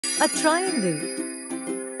A triangle.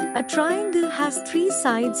 A triangle has 3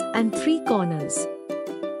 sides and 3 corners.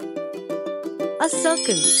 A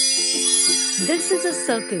circle. This is a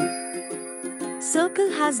circle.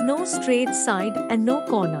 Circle has no straight side and no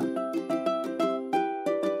corner.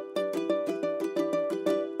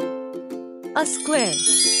 A square.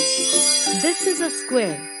 This is a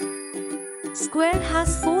square. Square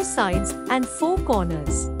has 4 sides and 4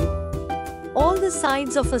 corners. All the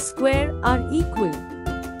sides of a square are equal.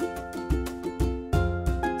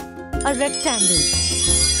 A rectangle.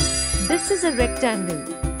 This is a rectangle.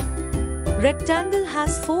 Rectangle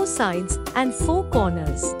has 4 sides and 4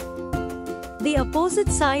 corners. The opposite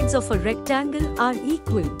sides of a rectangle are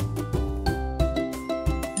equal.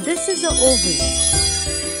 This is an oval.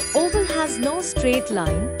 Oval has no straight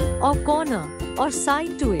line or corner or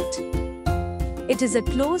side to it. It is a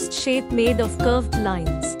closed shape made of curved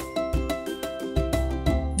lines.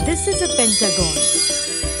 This is a pentagon.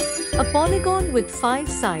 A polygon with 5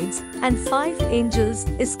 sides and 5 angles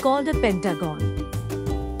is called a pentagon.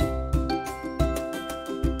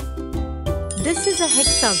 This is a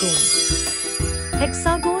hexagon.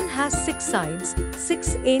 Hexagon has 6 sides,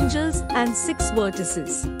 6 angles and 6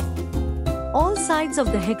 vertices. All sides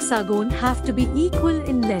of the hexagon have to be equal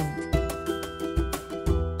in length.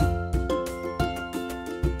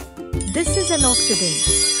 This is an octagon.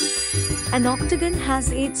 An octagon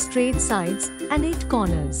has 8 straight sides and 8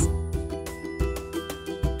 corners.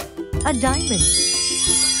 A diamond.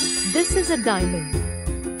 This is a diamond.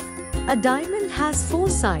 A diamond has 4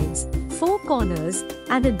 sides, 4 corners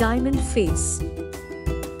and a diamond face.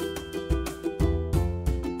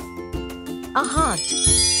 A heart.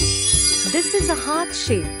 This is a heart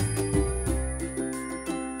shape.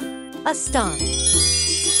 A star.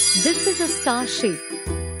 This is a star shape.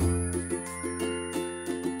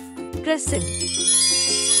 Crescent.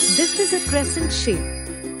 This is a crescent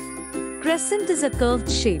shape. Crescent is a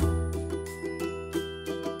curved shape.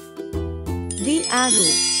 The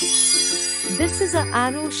arrow. This is an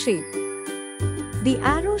arrow shape. The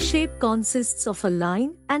arrow shape consists of a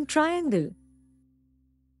line and triangle.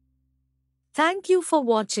 Thank you for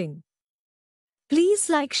watching. Please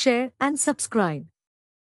like, share and subscribe.